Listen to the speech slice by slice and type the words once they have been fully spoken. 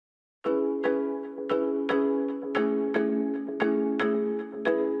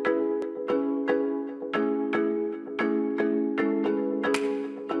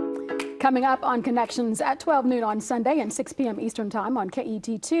Coming up on Connections at 12 noon on Sunday and 6 p.m. Eastern Time on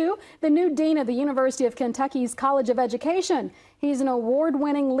KET2, the new dean of the University of Kentucky's College of Education. He's an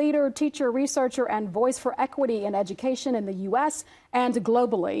award-winning leader, teacher, researcher, and voice for equity in education in the U.S. and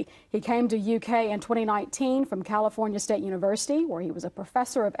globally. He came to UK in 2019 from California State University, where he was a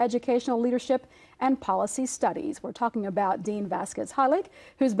professor of educational leadership and policy studies. We're talking about Dean Vasquez Heilig,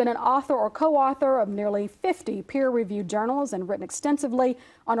 who's been an author or co-author of nearly 50 peer-reviewed journals and written extensively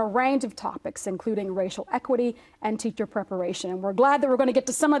on a range of topics, including racial equity and teacher preparation. And we're glad that we're going to get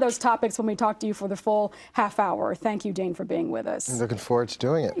to some of those topics when we talk to you for the full half hour. Thank you, Dean, for being with us. I'm looking forward to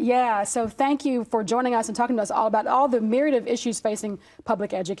doing it. Yeah, so thank you for joining us and talking to us all about all the myriad of issues facing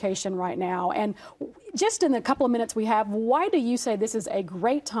public education right now. And just in the couple of minutes we have, why do you say this is a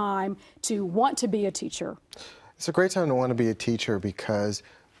great time to want to be a teacher? It's a great time to want to be a teacher because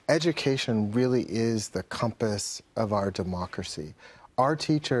education really is the compass of our democracy. Our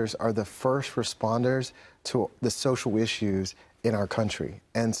teachers are the first responders to the social issues in our country.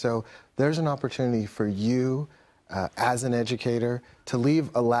 And so there's an opportunity for you as an educator to leave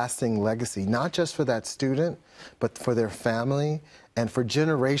a lasting legacy, not just for that student, but for their family and for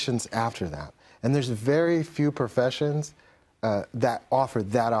generations after that. And there's very few professions that offer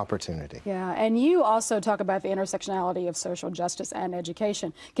that opportunity. Yeah, and you also talk about the intersectionality of social justice and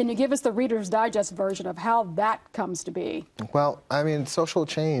education. Can you give us the Reader's Digest version of how that comes to be? Well, I mean, social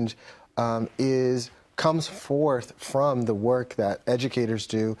change comes forth from the work that educators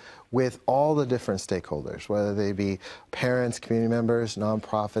do with all the different stakeholders, whether they be parents, community members,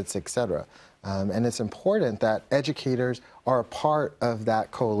 nonprofits, etc. And it's important that educators are a part of that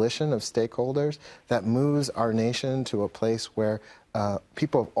coalition of stakeholders that moves our nation to a place where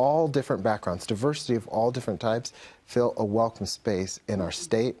people of all different backgrounds, diversity of all different types, feel a welcome space in our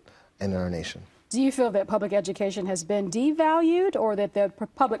state and in our nation. Do you feel that public education has been devalued, or that the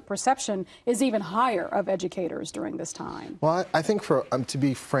public perception is even higher of educators during this time? Well, I think, to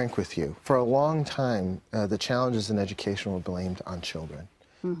be frank with you, for a long time, the challenges in education were blamed on children.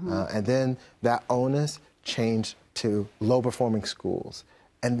 And then that onus changed to low-performing schools.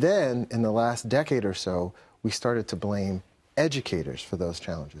 And then, in the last decade or so, we started to blame educators for those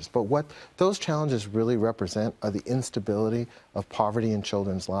challenges. But what those challenges really represent are the instability of poverty in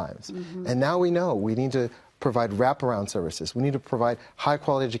children's lives. And now we know we need to provide wraparound services. We need to provide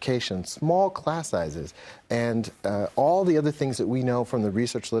high-quality education, small class sizes, and all the other things that we know from the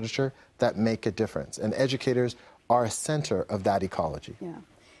research literature that make a difference. And educators are a center of that ecology. Yeah.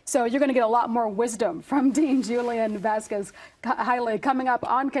 So you're going to get a lot more wisdom from Dean Julian Vasquez Heilig coming up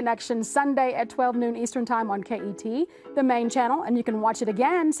on Connection Sunday at 12 noon Eastern Time on KET, the main channel. And you can watch it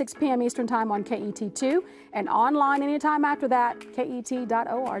again 6 p.m. Eastern Time on KET2 and online anytime after that,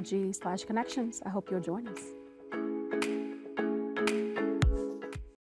 ket.org/connections. I hope you'll join us.